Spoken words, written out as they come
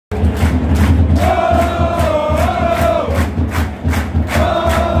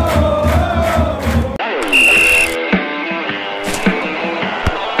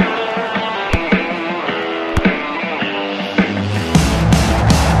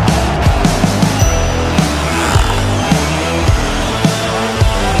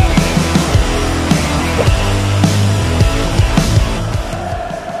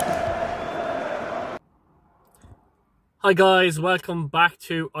Hi guys, welcome back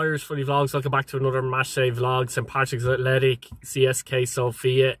to Irish Footy Vlogs. Welcome back to another Matchday vlog. St Patrick's Athletic CSKA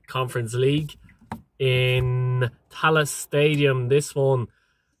Sofia Conference League in Tallaght Stadium. This one,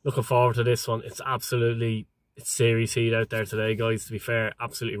 looking forward to this one. It's serious heat out there today, guys. To be fair,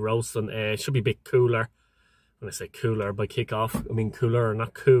 absolutely roasting. It should be a bit cooler. When I say cooler by kickoff, I mean cooler,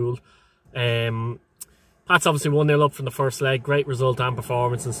 not cool. Pat's obviously 1-0 up from the first leg. Great result and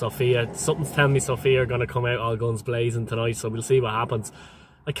performance in Sofia. Something's telling me Sofia are going to come out all guns blazing tonight, so we'll see what happens.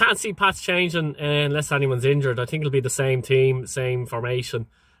 I can't see Pat's changing unless anyone's injured. I think it'll be the same team, same formation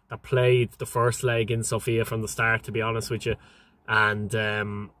that played the first leg in Sofia from the start, to be honest with you. And,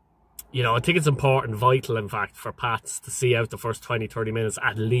 you know, I think it's important, vital in fact, for Pats to see out the first 20-30 minutes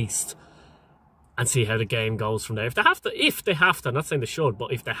at least and see how the game goes from there. If they have to, I'm not saying they should,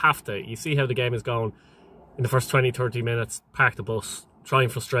 but if they have to, you see how the game is going in the first 20-30 minutes, park the bus, try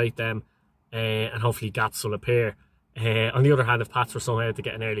and frustrate them, and hopefully gaps will appear. On the other hand, if Pats were somehow to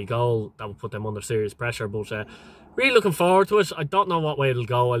get an early goal, that would put them under serious pressure. But really looking forward to it. I don't know what way it'll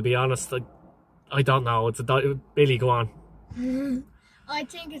go, I'll be honest. I don't know. Billy, go on. I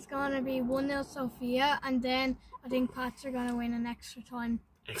think it's going to be 1-0 Sofia, and then I think Pats are going to win in extra time.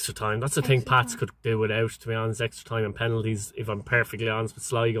 Extra time. That's the thing Pats could do without, to be honest. Extra time and penalties, if I'm perfectly honest, with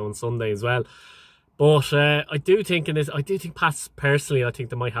Sligo on Sunday as well. But I do think Pats, personally, I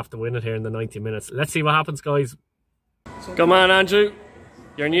think they might have to win it here in the 90 minutes. Let's see what happens, guys. Come on, Andrew.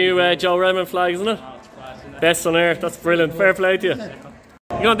 Your new Joe Redmond flag, isn't it? Best on earth. That's brilliant. Fair play to you.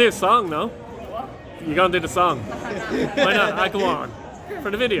 You're going to do a song, no? You're going to do the song. Why not? I go on. For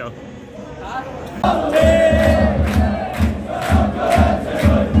the video.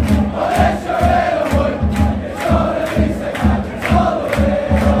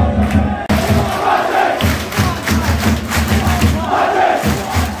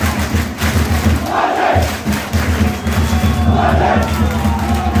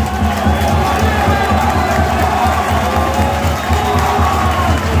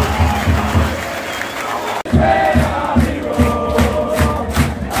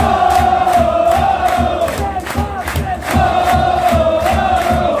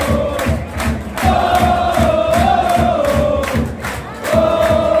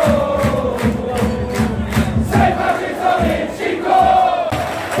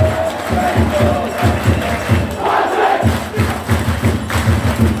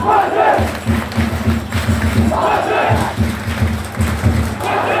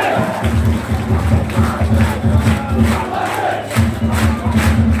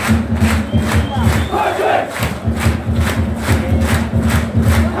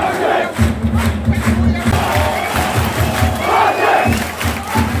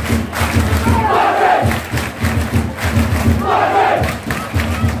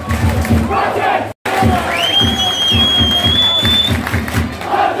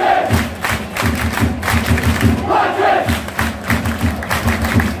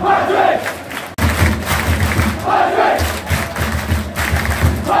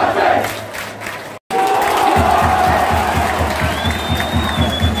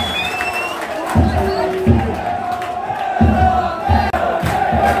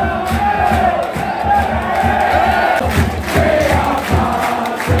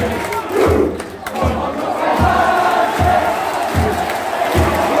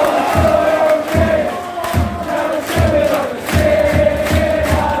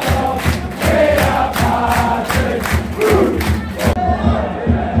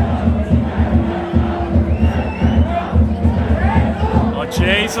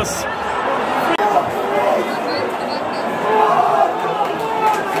 Jesus.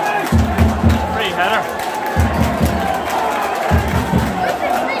 Free header.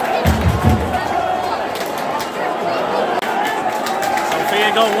 Sofia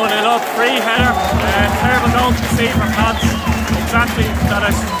go 1-0 up. Free header. Terrible goal to see from Pats. Exactly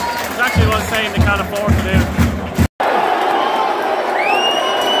what I was saying they can't afford to do.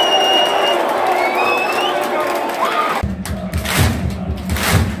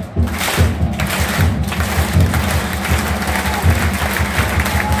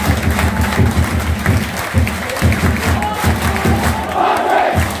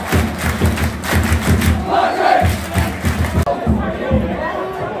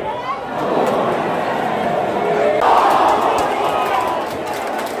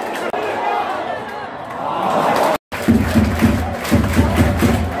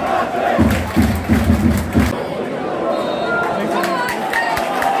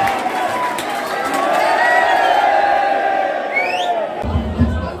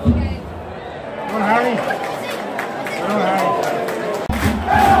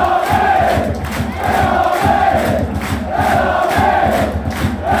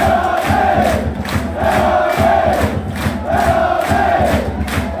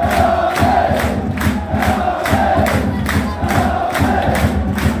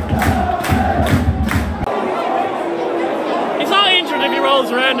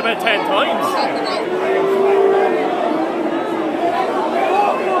 around about 10 times.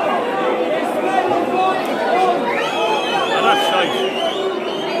 Oh, that's shite.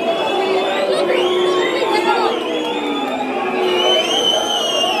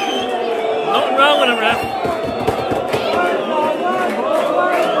 Nothing wrong with him, ref.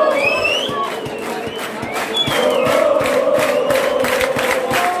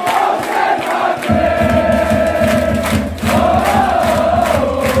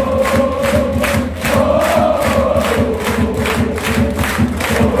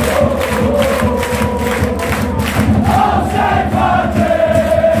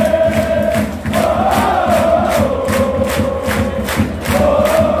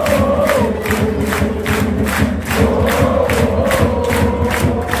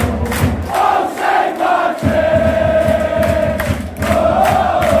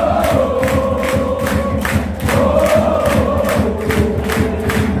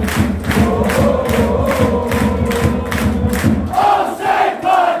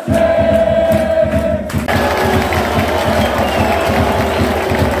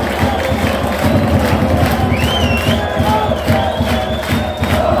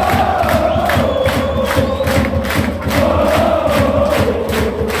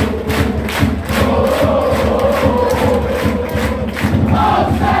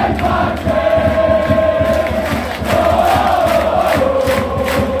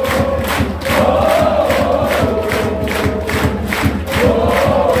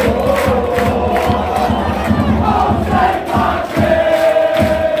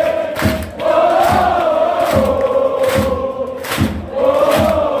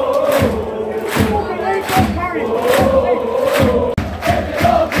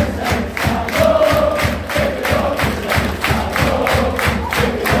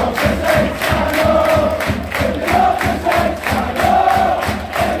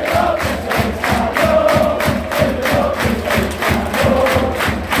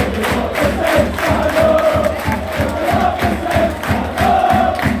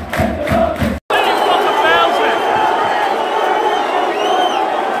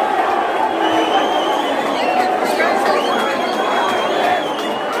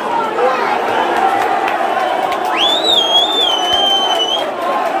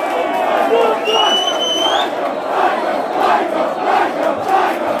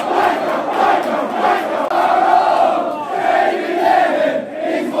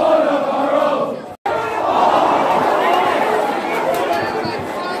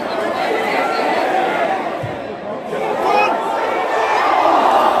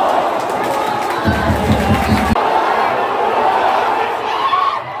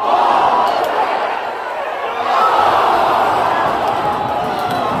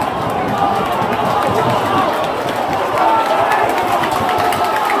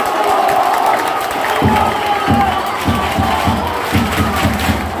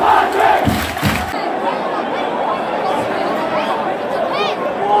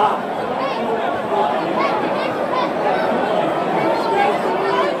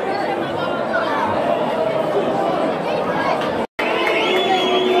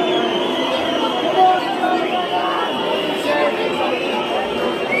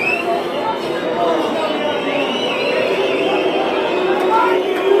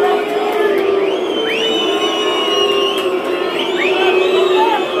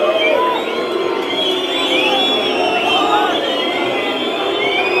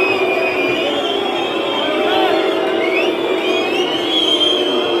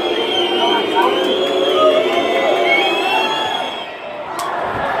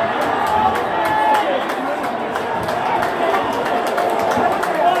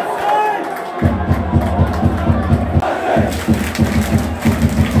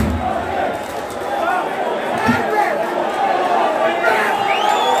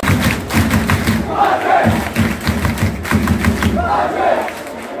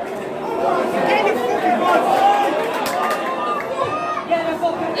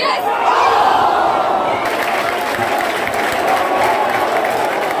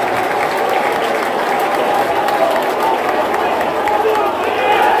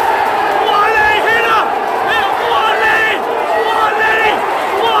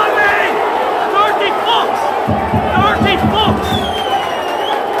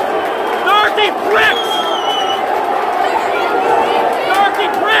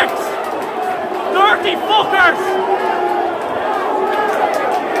 Dirty fuckers!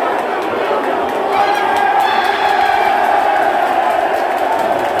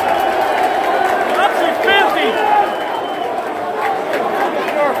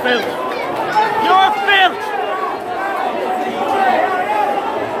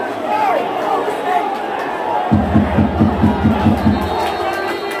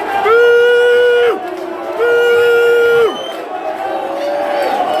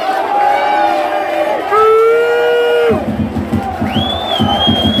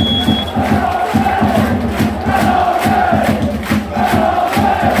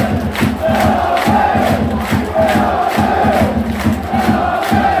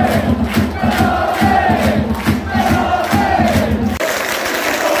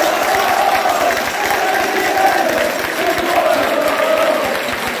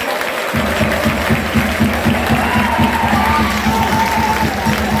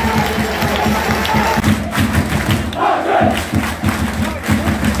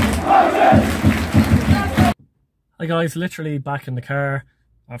 Hi guys, literally back in the car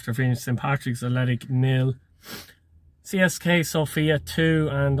after finishing St Patrick's. Athletic 0, CSKA Sofia 2,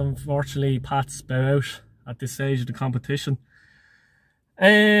 and unfortunately Pats bow out at this stage of the competition.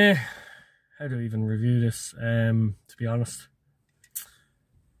 How do I even review this, to be honest?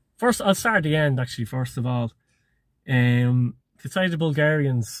 First, I'll start at the end actually, first of all. To say the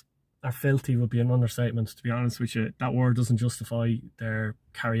Bulgarians are filthy would be an understatement, to be honest with you. That word doesn't justify their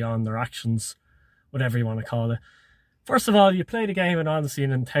their actions, whatever you want to call it. First of all, you play the game in honesty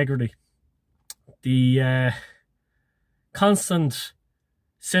and integrity. The constant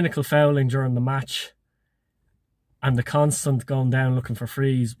cynical fouling during the match and the constant going down looking for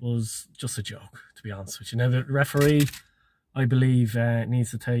frees was just a joke, to be honest with you. Now, the referee, I believe,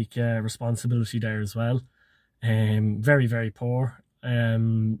 needs to take responsibility there as well. Very, very poor.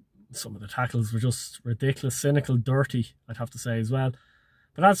 Some of the tackles were just ridiculous, cynical, dirty, I'd have to say as well.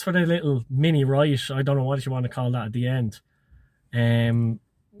 But as for the little mini riot, I don't know what you want to call that at the end. In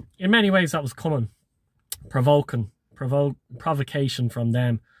many ways that was coming. Provocation from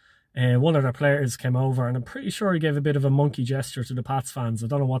them. One of their players came over and I'm pretty sure he gave a bit of a monkey gesture to the Pats fans. I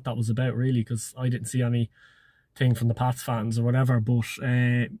don't know what that was about really, because I didn't see anything from the Pats fans or whatever, but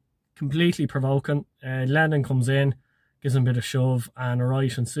completely provoking. Lennon comes in, gives him a bit of shove, and a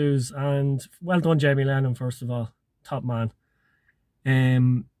riot ensues. And well done, Jamie Lennon, first of all. Top man.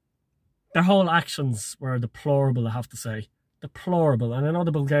 Their whole actions were deplorable, I have to say. Deplorable. And I know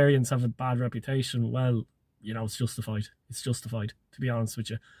the Bulgarians have a bad reputation. Well, you know, it's justified. It's justified, to be honest with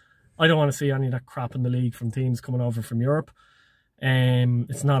you. I don't want to see any of that crap in the league from teams coming over from Europe.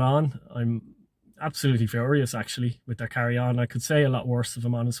 It's not on. I'm absolutely furious, actually, with their carry on. I could say a lot worse, if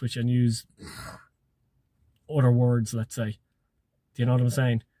I'm honest with you, and use other words, let's say. Do you know what I'm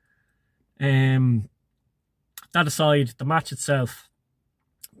saying? That aside, the match itself,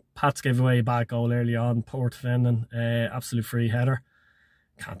 Pats gave away a bad goal early on, poor defending, absolute free header.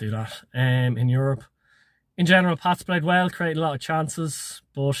 Can't do that in Europe. In general, Pats played well, created a lot of chances,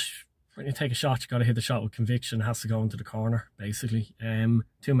 but when you take a shot, you got to hit the shot with conviction. It has to go into the corner, basically.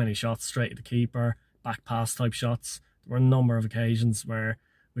 Too many shots straight at the keeper, back pass type shots. There were a number of occasions where,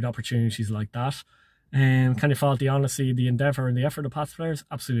 with opportunities like that. Can you fault the honesty, the endeavour and the effort of Pats players?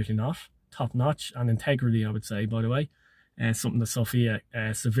 Absolutely not. Top notch, and integrity, I would say, by the way. Something that Sofia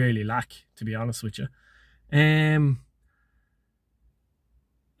severely lack, to be honest with you. And,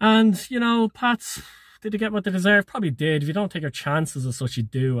 you know, Pats, did they get what they deserve? Probably did. If you don't take your chances as such, you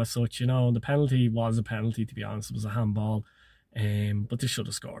do as such, you know. And the penalty was a penalty, to be honest. It was a handball. But they should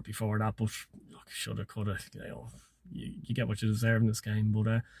have scored before that. But look, should have, could have, you know. You get what you deserve in this game.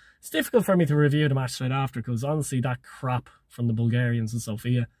 But it's difficult for me to review the match straight after, because honestly, that crap from the Bulgarians and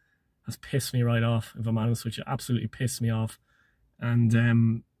Sofia has pissed me right off, if I'm honest with you. Absolutely pissed me off.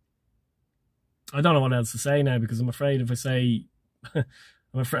 And I don't know what else to say now, because I'm afraid if I say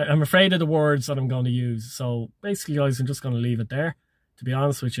I'm afraid of the words that I'm going to use. So basically, guys, I'm just going to leave it there, to be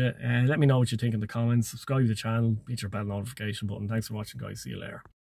honest with you. Let me know what you think in the comments. Subscribe to the channel, hit your bell notification button. Thanks for watching, guys. See you later.